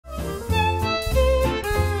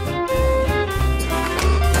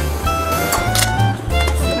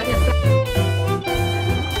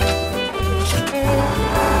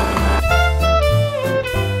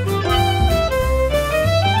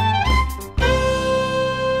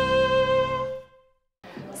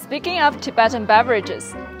Speaking of Tibetan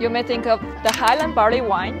beverages, you may think of the Highland barley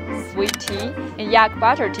wine, sweet tea, and yak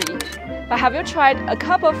butter tea. But have you tried a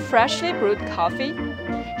cup of freshly brewed coffee?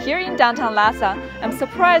 Here in downtown Lhasa, I'm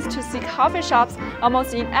surprised to see coffee shops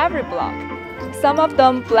almost in every block. Some of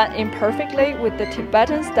them blend in perfectly with the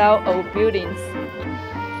Tibetan-style old buildings.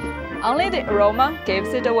 Only the aroma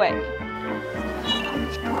gives it away.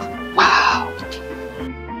 Wow!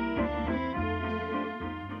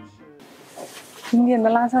 经典的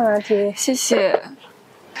拉萨拿铁，谢谢。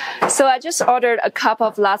 So I just ordered a cup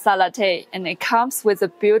of Lhasa latte and it comes with a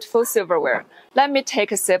beautiful silverware. Let me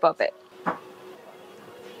take a sip of it.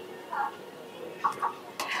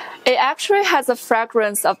 It actually has a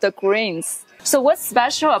fragrance of the greens. So what's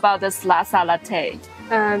special about this Lhasa latte?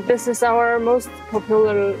 This is our most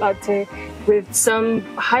popular latte with some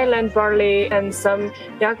Highland barley and some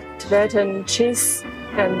yak Tibetan cheese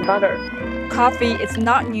and butter. Coffee is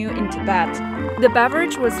not new in Tibet. The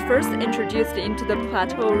beverage was first introduced into the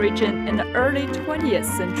plateau region in the early 20th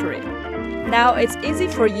century. Now it's easy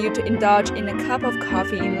for you to indulge in a cup of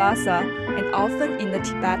coffee in Lhasa and often in the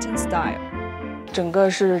Tibetan style. 整个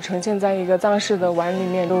是呈现在一个藏式的碗里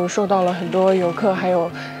面，都受到了很多游客还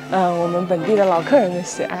有我们本地的老客人的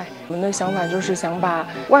喜爱。我们的想法就是想把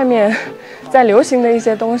外面在流行的一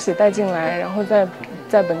些东西带进来，然后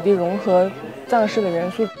在本地融合藏式的元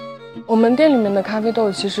素。我们店里面的咖啡豆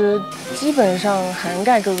其实基本上涵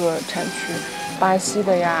盖各个产区，巴西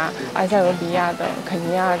的呀、埃塞俄比亚的、肯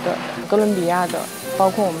尼亚的、哥伦比亚的，包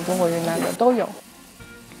括我们中国云南的都有。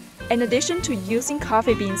 In addition to using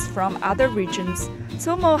coffee beans from other regions,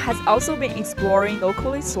 Somo has also been exploring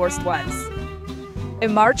locally sourced ones.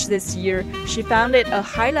 In March this year, she founded a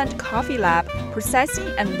Highland coffee lab processing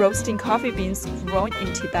and roasting coffee beans grown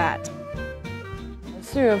in Tibet.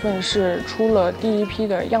 4月份是出了第一批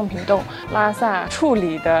的样品豆，拉萨处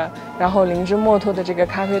理的，然后灵芝墨脱的这个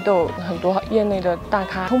咖啡豆，很多业内的大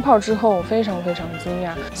咖冲泡之后非常惊讶。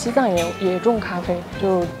西藏也种咖啡，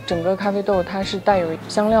就整个咖啡豆它是带有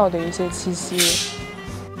香料的一些气息。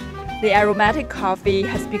The aromatic coffee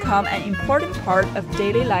has become an important part of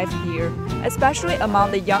daily life here, especially among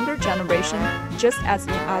the younger generation, just as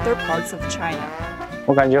in other parts of China.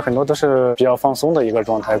 我感觉很多都是比较放松的一个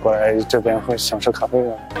状态过来这边会享受咖啡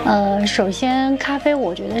的。首先咖啡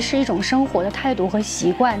我觉得是一种生活的态度和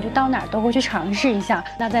习惯，就到哪儿都会去尝试一下。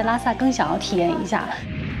那在拉萨更想要体验一下。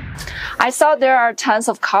I saw there are tons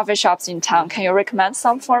of coffee shops in town. Can you recommend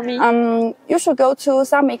some for me? You should go to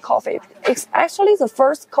Summit Coffee. It's actually the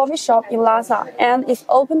first coffee shop in Lhasa, and it's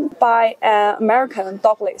opened by an American,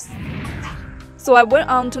 Douglas. So I went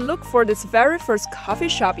on to look for this very first coffee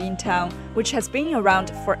shop in town, which has been around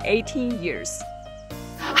for 18 years.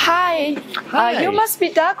 Hi. Hi. You must be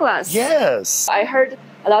Douglas. Yes. I heard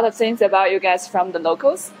a lot of things about you guys from the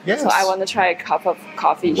locals. Yes. So I want to try a cup of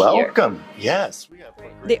coffee here. Welcome. Yes.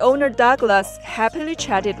 The owner Douglas happily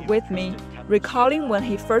chatted with me, recalling when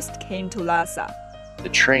he first came to Lhasa. The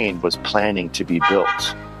train was planning to be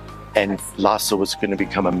built, and Lhasa was going to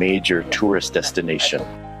become a major tourist destination.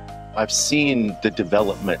 I've seen the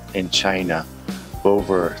development in China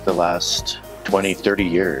over the last 20, 30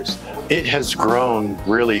 years. It has grown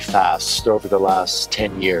really fast over the last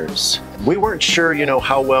 10 years. We weren't sure,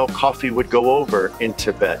 how well coffee would go over in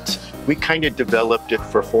Tibet. We kind of developed it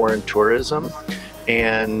for foreign tourism,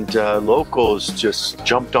 and locals just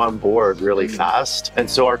jumped on board really fast. And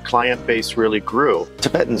so our client base really grew.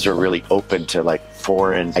 Tibetans are really open to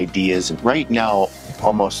foreign ideas. And right now,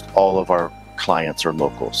 almost all of our clients are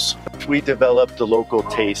locals. We developed the local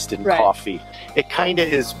taste in coffee. It kind of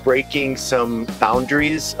is breaking some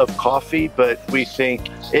boundaries of coffee, but we think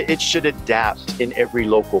it should adapt in every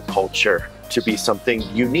local culture to be something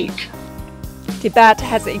unique. Tibet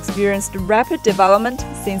has experienced rapid development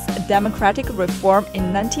since a democratic reform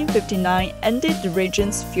in 1959 ended the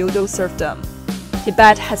region's feudal serfdom.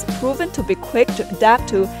 Tibet has proven to be quick to adapt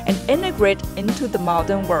to and integrate into the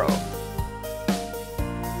modern world.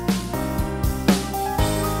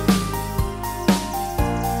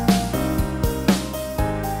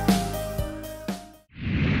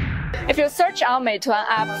 If you search on Meituan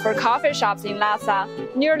app for coffee shops in Lhasa,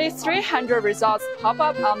 nearly 300 results pop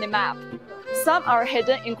up on the map. Some are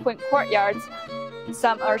hidden in quaint courtyards,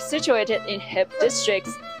 some are situated in hip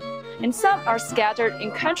districts, and some are scattered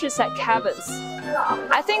in countryside cabins.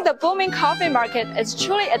 I think the booming coffee market is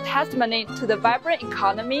truly a testimony to the vibrant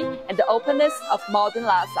economy and the openness of modern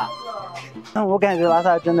Lhasa. 那我感觉拉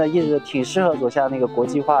萨真的一直挺适合走向那个国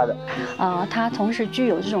际化的。它同时具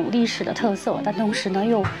有这种历史的特色，但同时呢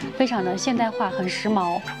又非常的现代化，很时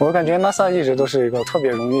髦。我感觉拉萨一直都是一个特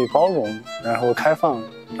别容易包容，然后开放，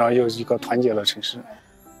然后又一个团结的城市。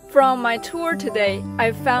From my tour today,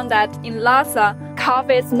 I found that in Lhasa,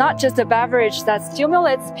 coffee is not just a beverage that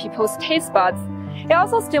stimulates people's taste buds. It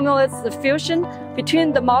also stimulates the fusion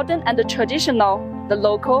between the modern and the traditional, the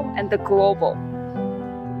local and the global.